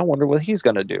him. I wonder what he's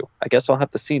going to do. I guess I'll have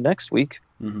to see next week.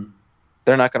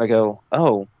 They're not going to go,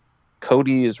 oh,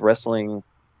 Cody is wrestling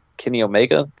Kenny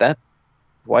Omega?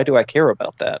 Why do I care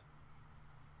about that?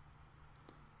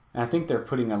 I think they're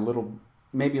putting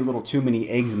maybe a little too many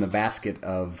eggs in the basket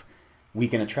of, we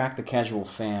can attract the casual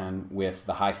fan with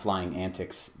the high-flying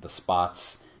antics, the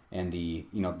spots, and the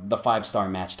 5-star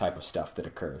match type of stuff that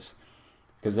occurs.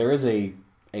 Because there is a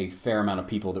fair amount of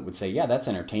people that would say, yeah, that's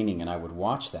entertaining and I would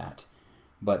watch that.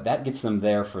 But that gets them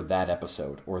there for that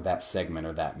episode or that segment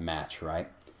or that match, right?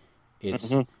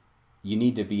 It's you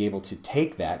need to be able to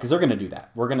take that, because they're going to do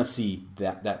that. We're going to see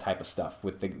that type of stuff.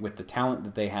 With the talent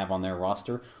that they have on their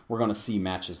roster, we're going to see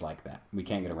matches like that. We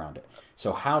can't get around it.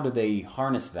 So how do they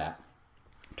harness that?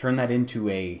 Turn that into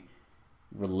a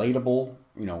relatable,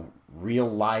 real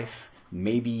life,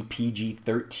 maybe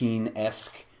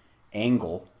PG-13-esque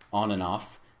angle on and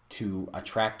off to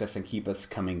attract us and keep us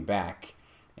coming back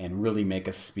and really make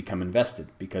us become invested.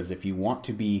 Because if you want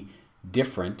to be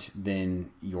different than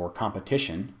your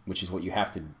competition, which is what you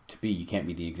have to be, you can't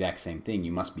be the exact same thing,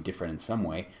 you must be different in some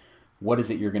way. What is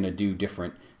it you're going to do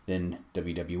different than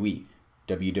WWE?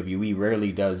 WWE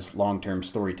rarely does long-term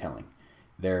storytelling.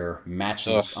 Their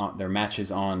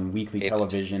matches on weekly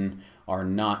television are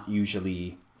not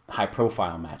usually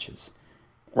high-profile matches.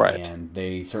 Right. And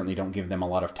they certainly don't give them a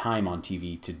lot of time on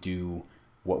TV to do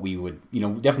what we would,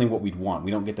 definitely what we'd want.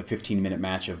 We don't get the 15-minute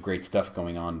match of great stuff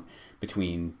going on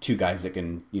between two guys that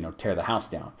can, tear the house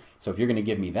down. So if you're going to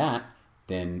give me that,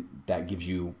 then that gives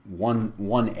you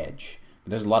one edge.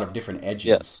 But there's a lot of different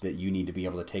edges that you need to be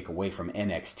able to take away from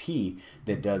NXT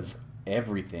that does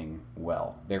everything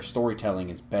well. Their storytelling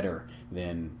is better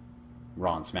than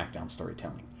Raw and SmackDown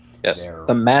storytelling. Yes,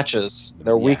 the matches,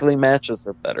 their weekly matches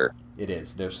are better. It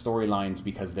is. Their storylines,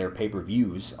 because their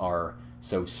pay-per-views are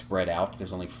so spread out.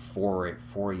 There's only 4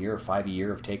 a year, 5 a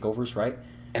year of takeovers, right?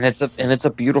 And it's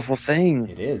a beautiful thing.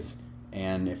 It is.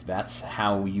 And if that's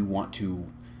how you want to,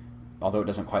 although it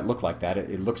doesn't quite look like that,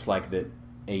 it looks like that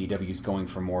AEW is going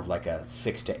for more of like a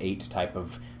 6 to 8 type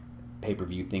of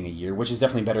pay-per-view thing a year, which is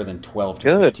definitely better than 12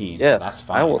 to 15. Yes, so that's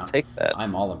fine. I will take that.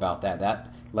 I'm all about that. That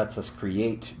lets us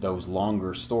create those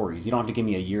longer stories. You don't have to give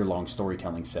me a year-long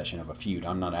storytelling session of a feud.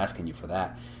 I'm not asking you for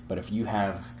that. But if you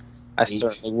have... I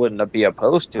certainly wouldn't be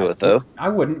opposed to it, though. I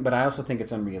wouldn't, but I also think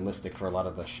it's unrealistic for a lot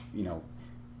of the,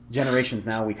 generations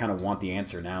now. We kind of want the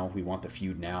answer now. We want the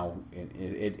feud now.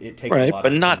 It takes a lot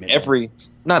but of not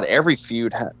commitment. not every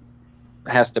feud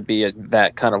has to be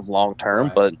that kind of long term.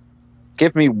 Right. But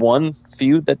give me one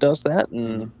feud that does that,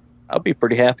 and I'll be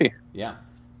pretty happy. Yeah.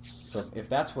 So if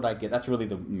that's what I get, that's really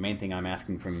the main thing I'm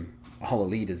asking from All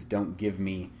Elite is don't give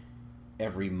me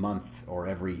every month or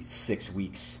every 6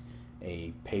 weeks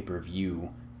a pay-per-view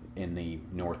in the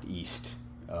northeast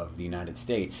of the United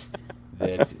States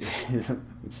that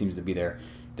it seems to be their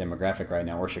demographic right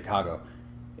now, or Chicago,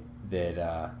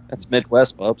 that's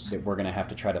Midwest, Bubs. that we're going to have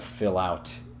to try to fill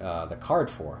out the card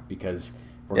for, because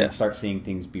we're going to start seeing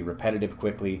things be repetitive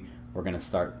quickly. We're going to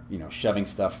start, shoving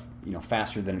stuff,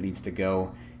 faster than it needs to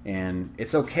go. And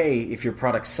it's okay if your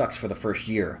product sucks for the first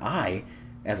year. I,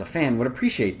 as a fan, would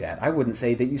appreciate that. I wouldn't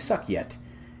say that you suck yet.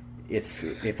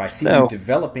 It's if I see you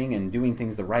developing and doing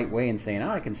things the right way and saying,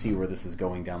 I can see where this is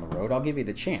going down the road, I'll give you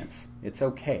the chance. It's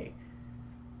okay.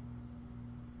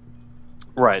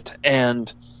 Right.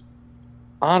 And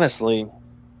honestly,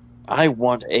 I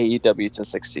want AEW to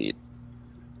succeed.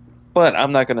 But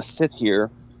I'm not going to sit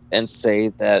here and say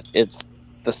that it's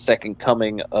the second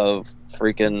coming of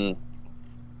freaking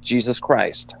Jesus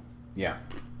Christ. Yeah.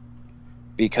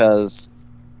 Because,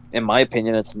 in my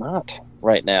opinion, it's not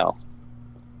right now.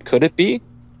 Could it be?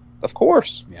 Of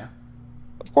course. Yeah.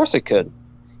 Of course it could.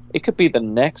 It could be the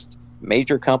next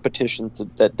major competition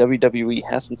that WWE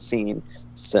hasn't seen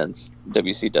since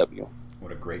WCW.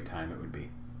 What a great time it would be.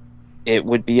 It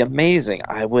would be amazing.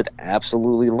 I would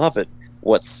absolutely love it.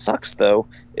 What sucks, though,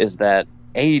 is that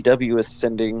AEW is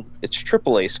sending its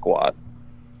AAA squad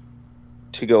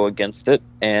to go against it,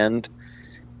 and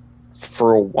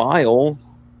for a while,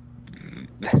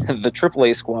 the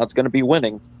AAA squad's going to be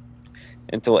winning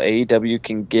until AEW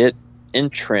can get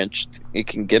entrenched, it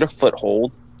can get a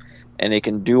foothold, and it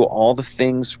can do all the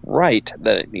things right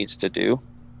that it needs to do.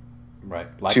 Right.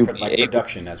 Like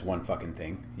production as one fucking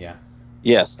thing. Yeah.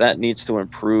 Yes, that needs to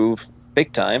improve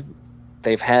big time.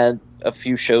 They've had a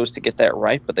few shows to get that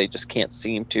right, but they just can't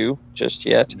seem to just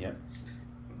yet. Yep.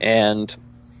 And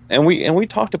we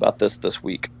talked about this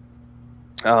week.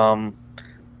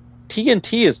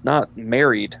 TNT is not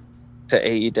married to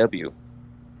AEW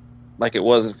like it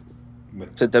was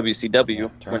to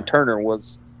WCW when Turner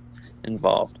was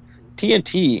involved.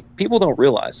 TNT, people don't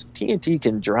realize, TNT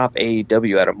can drop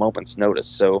AEW at a moment's notice.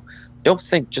 So don't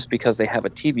think just because they have a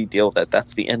TV deal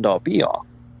that's the end-all be-all.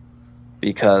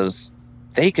 Because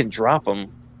they can drop them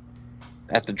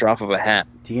at the drop of a hat.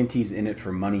 TNT's in it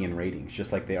for money and ratings,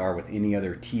 just like they are with any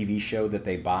other TV show that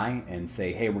they buy and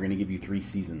say, hey, we're going to give you 3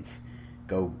 seasons.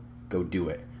 Go do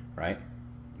it, right?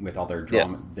 With all their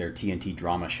drama, their TNT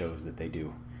drama shows that they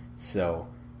do. So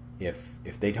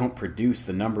if they don't produce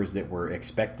the numbers that were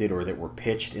expected or that were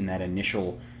pitched in that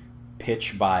initial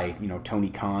pitch by Tony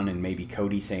Khan and maybe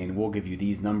Cody saying, we'll give you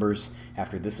these numbers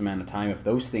after this amount of time, if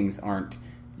those things aren't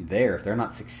there, if they're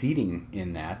not succeeding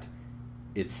in that,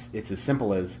 it's as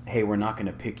simple as, hey, we're not going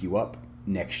to pick you up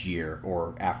next year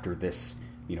or after this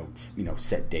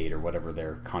set date or whatever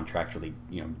they're contractually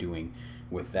doing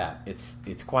with that.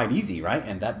 It's quite easy, right?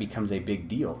 And that becomes a big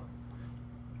deal.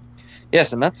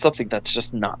 Yes, and that's something that's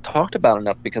just not talked about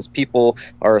enough because people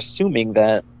are assuming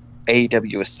that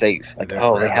AEW is safe. Like,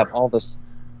 they have all this,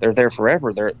 they're there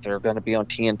forever. They're going to be on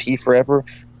TNT forever.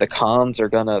 The Khans are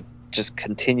going to just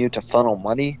continue to funnel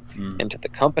money into the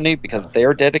company because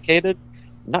they're dedicated.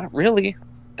 Not really.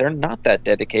 They're not that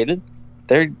dedicated.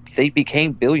 They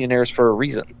became billionaires for a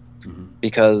reason.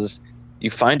 Because you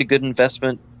find a good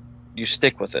investment, you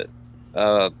stick with it.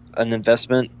 An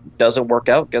investment doesn't work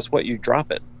out, guess what? You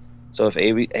drop it. So if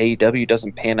AEW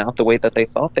doesn't pan out the way that they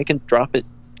thought, they can drop it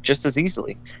just as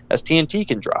easily as TNT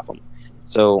can drop them.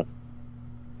 So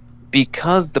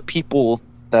because the people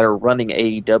that are running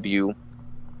AEW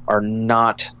are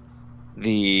not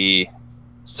the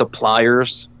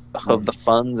suppliers of the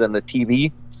funds and the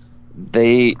TV,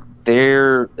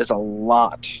 there is a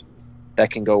lot that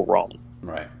can go wrong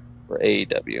right for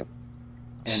AEW.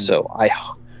 And so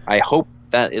I hope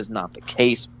that is not the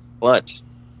case, but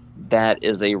that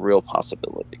is a real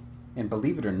possibility. And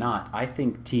believe it or not, I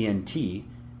think TNT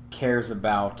cares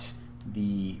about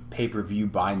the pay-per-view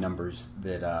buy numbers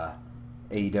that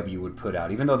AEW would put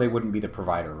out, even though they wouldn't be the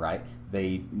provider, right?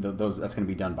 That's going to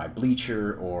be done by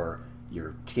Bleacher or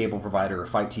your cable provider or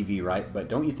Fight TV, right? But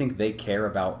don't you think they care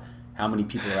about how many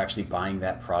people are actually buying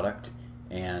that product?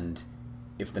 And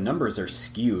if the numbers are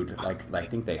skewed, like I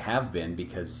think they have been,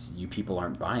 because you people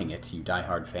aren't buying it, you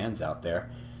diehard fans out there,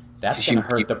 that's going to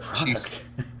hurt the product.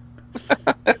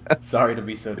 Sorry to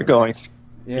be so.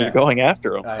 You're going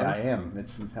after them. I am.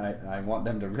 I want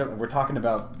them to. We're talking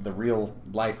about the real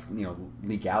life,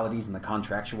 legalities and the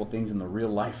contractual things and the real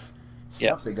life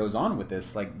stuff that goes on with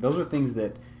this. Like, those are things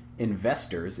that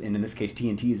investors, and in this case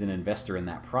TNT is an investor in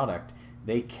that product,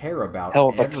 they care about.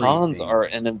 Hell, the Khans are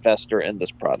an investor in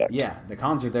this product. Yeah, the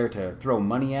Khans are there to throw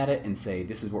money at it and say,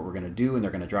 this is what we're going to do, and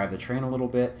they're going to drive the train a little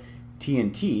bit.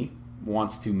 TNT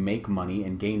wants to make money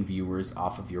and gain viewers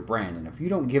off of your brand, and if you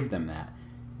don't give them that,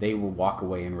 they will walk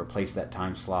away and replace that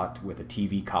time slot with a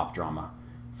TV cop drama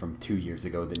from 2 years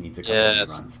ago that needs a couple of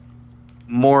reruns.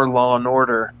 More Law and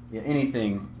Order. Yeah,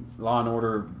 anything. Law and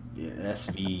Order,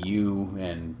 SVU,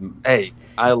 and... Hey,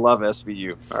 I love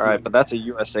SVU. All right, but that's a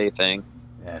USA thing.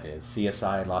 That is.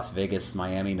 CSI, Las Vegas,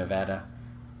 Miami, Nevada,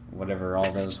 whatever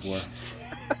all those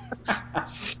were.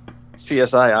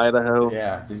 CSI, Idaho.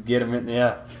 Yeah, just get them in.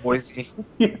 Yeah. Boise.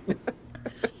 A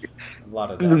lot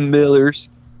of that. The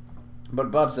Millers. But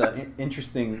Bubs,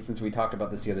 interesting, since we talked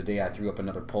about this the other day, I threw up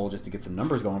another poll just to get some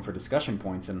numbers going for discussion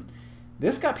points, and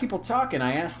this got people talking.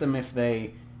 I asked them if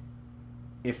they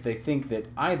think that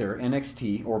either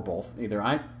NXT or both, either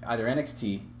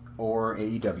NXT or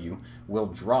AEW will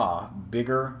draw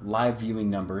bigger live viewing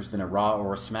numbers than a Raw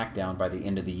or a SmackDown by the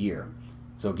end of the year.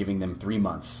 So giving them 3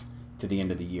 months to the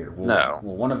end of the year.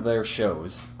 Will one of their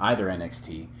shows, either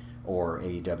NXT or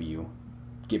AEW,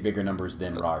 get bigger numbers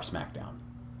than Raw or SmackDown?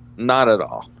 Not at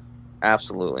all.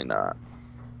 Absolutely not.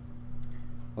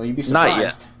 Well, you'd be surprised. Not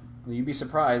yet. Well, you'd be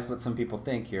surprised what some people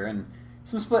think here, and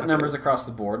some split numbers across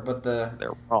the board, but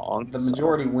they're wrong. The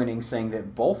majority winning, saying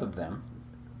that both of them,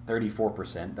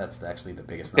 34%, that's actually the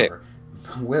biggest number,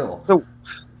 will. So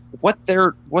what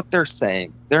they're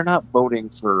saying, they're not voting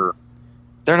for,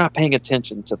 they're not paying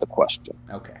attention to the question.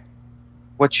 Okay.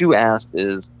 What you asked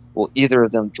is, will either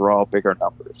of them draw bigger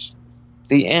numbers?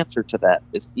 The answer to that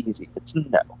is easy. It's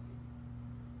no.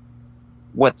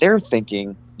 What they're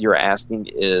thinking, you're asking,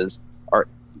 is, are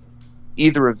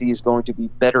either of these going to be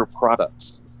better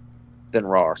products than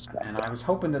Raw or SmackDown? And I was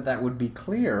hoping that would be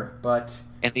clear, but...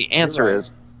 And the answer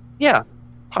is, yeah,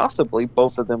 possibly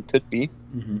both of them could be.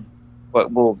 Mm-hmm.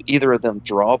 But will either of them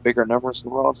draw bigger numbers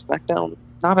than Raw and SmackDown?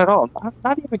 Not at all.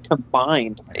 Not even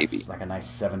combined, maybe. It's like a nice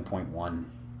 7.1.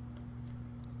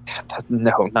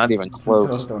 No, not even close.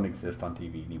 Those don't exist on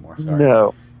TV anymore. Sorry.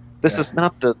 No. This is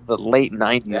not the late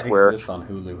 90s where exists on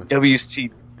Hulu.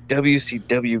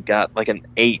 WCW got like an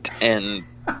 8 and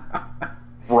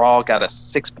Raw got a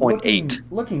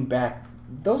 6.8. Looking back,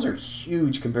 those are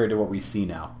huge compared to what we see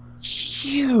now.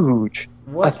 Huge.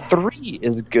 A 3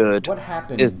 is good. What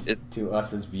happened to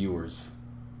us as viewers?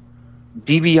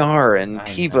 DVR and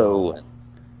TiVo. And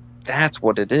that's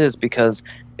what it is, because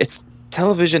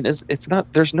television it's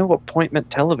not, there's no appointment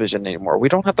television anymore. We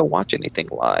don't have to watch anything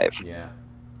live. Yeah.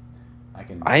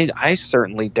 I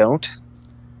certainly don't,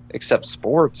 except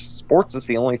sports. Sports is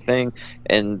the only thing,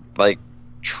 and like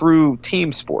true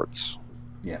team sports.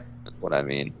 Yeah. What I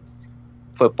mean.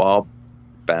 Football,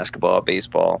 basketball,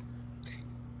 baseball.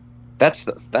 That's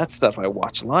stuff I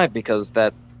watch live, because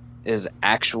that is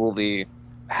actually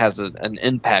has an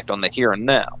impact on the here and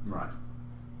now. Right.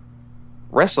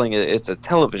 Wrestling, it's a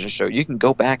television show. You can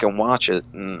go back and watch it,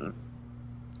 and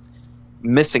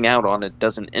missing out on it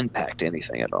doesn't impact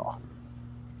anything at all.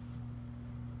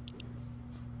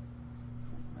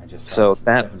 I just saw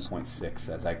that's 7.6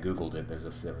 as I Googled it. There was a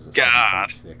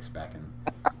 7.6 back in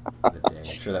the day.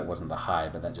 I'm sure that wasn't the high,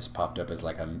 but that just popped up as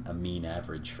like a mean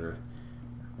average for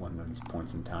one of these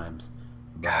points in times.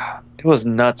 God, it was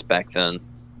nuts back then.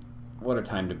 What a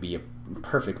time to be a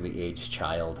perfectly aged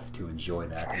child to enjoy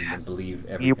that and believe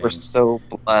everything. You were so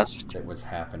blessed that was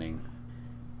happening.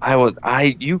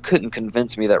 You couldn't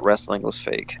convince me that wrestling was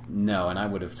fake. No, and I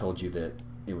would have told you that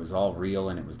it was all real,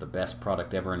 and it was the best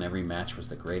product ever, and every match was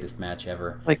the greatest match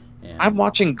ever. It's like, And I'm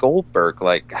watching Goldberg.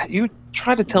 Like, you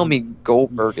try to tell me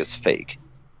Goldberg is fake.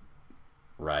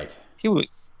 right, He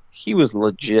was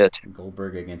legit.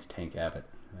 Goldberg against Tank Abbott.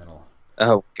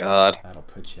 Oh God, That'll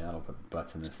put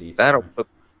butts in the seats. that'll put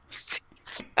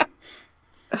seats.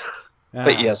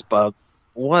 But yes, Bubs,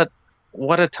 what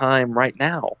a time right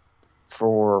now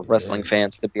for wrestling is.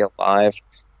 fans to be alive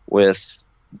with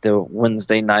the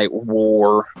Wednesday Night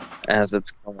War, as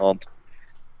it's called.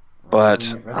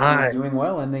 But Wrestling is doing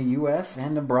well in the U.S.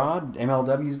 and abroad.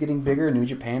 MLW is getting bigger. New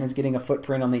Japan is getting a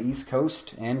footprint on the East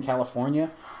Coast and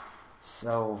California.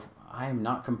 So I'm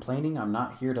not complaining. I'm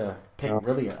not here to pick.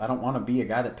 Really, I don't want to be a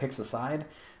guy that picks a side.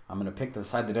 I'm going to pick the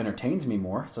side that entertains me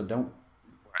more. So don't,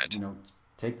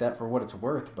 take that for what it's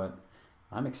worth. But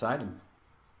I'm excited.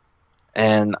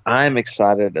 And I'm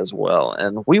excited as well.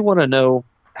 And we want to know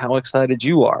how excited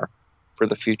you are for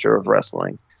the future of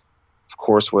wrestling. Of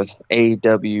course, with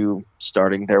AEW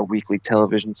starting their weekly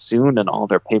television soon and all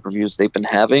their pay-per-views they've been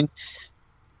having,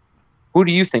 who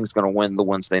do you think is going to win the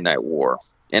Wednesday Night War?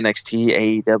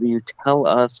 NXT, AEW? Tell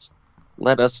us.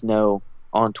 Let us know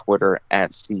on Twitter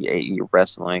at CAE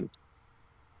Wrestling.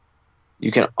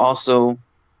 You can also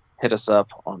hit us up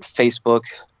on Facebook,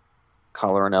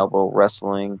 Collar and Elbow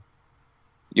Wrestling.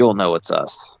 You'll know it's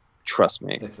us. Trust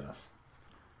me. It's us.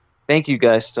 Thank you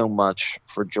guys so much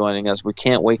for joining us. We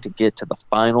can't wait to get to the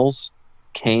finals.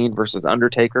 Kane versus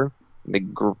Undertaker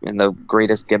in the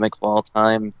greatest gimmick of all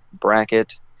time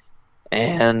bracket.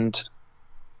 And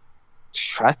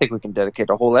I think we can dedicate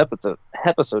a whole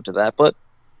episode to that. But,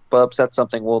 Bubs, that's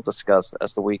something we'll discuss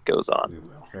as the week goes on. We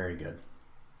will. Very good.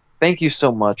 Thank you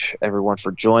so much, everyone,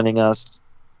 for joining us.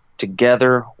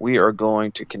 Together, we are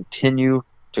going to continue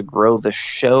to grow the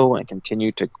show and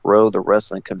continue to grow the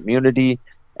wrestling community.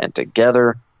 And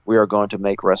together, we are going to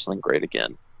make wrestling great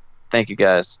again. Thank you,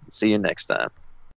 guys. See you next time.